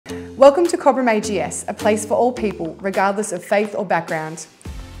Welcome to Cobram AGS, a place for all people, regardless of faith or background.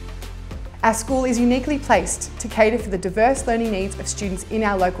 Our school is uniquely placed to cater for the diverse learning needs of students in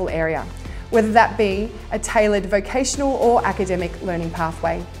our local area, whether that be a tailored vocational or academic learning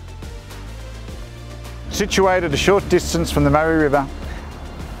pathway. Situated a short distance from the Murray River,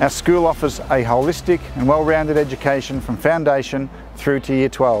 our school offers a holistic and well-rounded education from foundation through to Year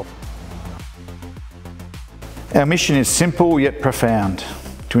 12. Our mission is simple yet profound: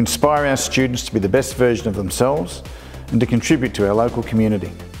 to inspire our students to be the best version of themselves and to contribute to our local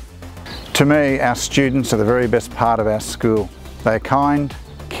community. To me, our students are the very best part of our school. They are kind,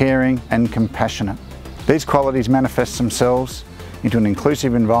 caring and compassionate. These qualities manifest themselves into an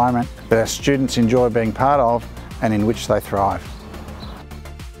inclusive environment that our students enjoy being part of and in which they thrive.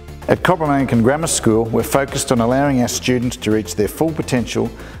 At Cobram Anglican Grammar School, we're focused on allowing our students to reach their full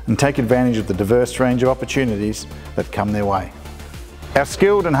potential and take advantage of the diverse range of opportunities that come their way. Our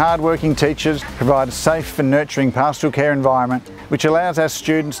skilled and hard-working teachers provide a safe and nurturing pastoral care environment which allows our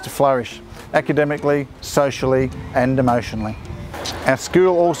students to flourish academically, socially and emotionally. Our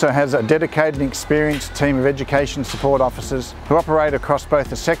school also has a dedicated and experienced team of education support officers who operate across both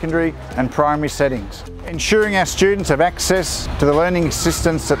the secondary and primary settings, ensuring our students have access to the learning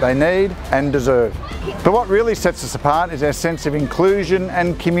assistance that they need and deserve. But what really sets us apart is our sense of inclusion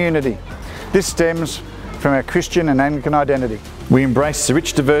and community. This stems from our Christian and Anglican identity. We embrace the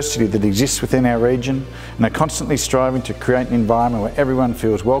rich diversity that exists within our region and are constantly striving to create an environment where everyone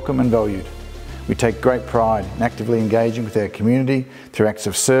feels welcome and valued. We take great pride in actively engaging with our community through acts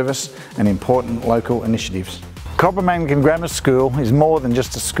of service and important local initiatives. Cobram Anglican Grammar School is more than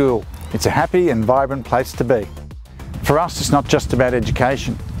just a school. It's a happy and vibrant place to be. For us, it's not just about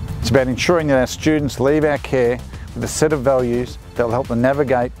education. It's about ensuring that our students leave our care with a set of values that will help them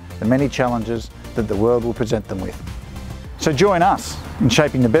navigate the many challenges that the world will present them with. So join us in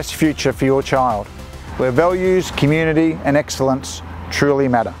shaping the best future for your child, where values, community and excellence truly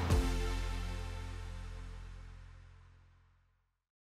matter.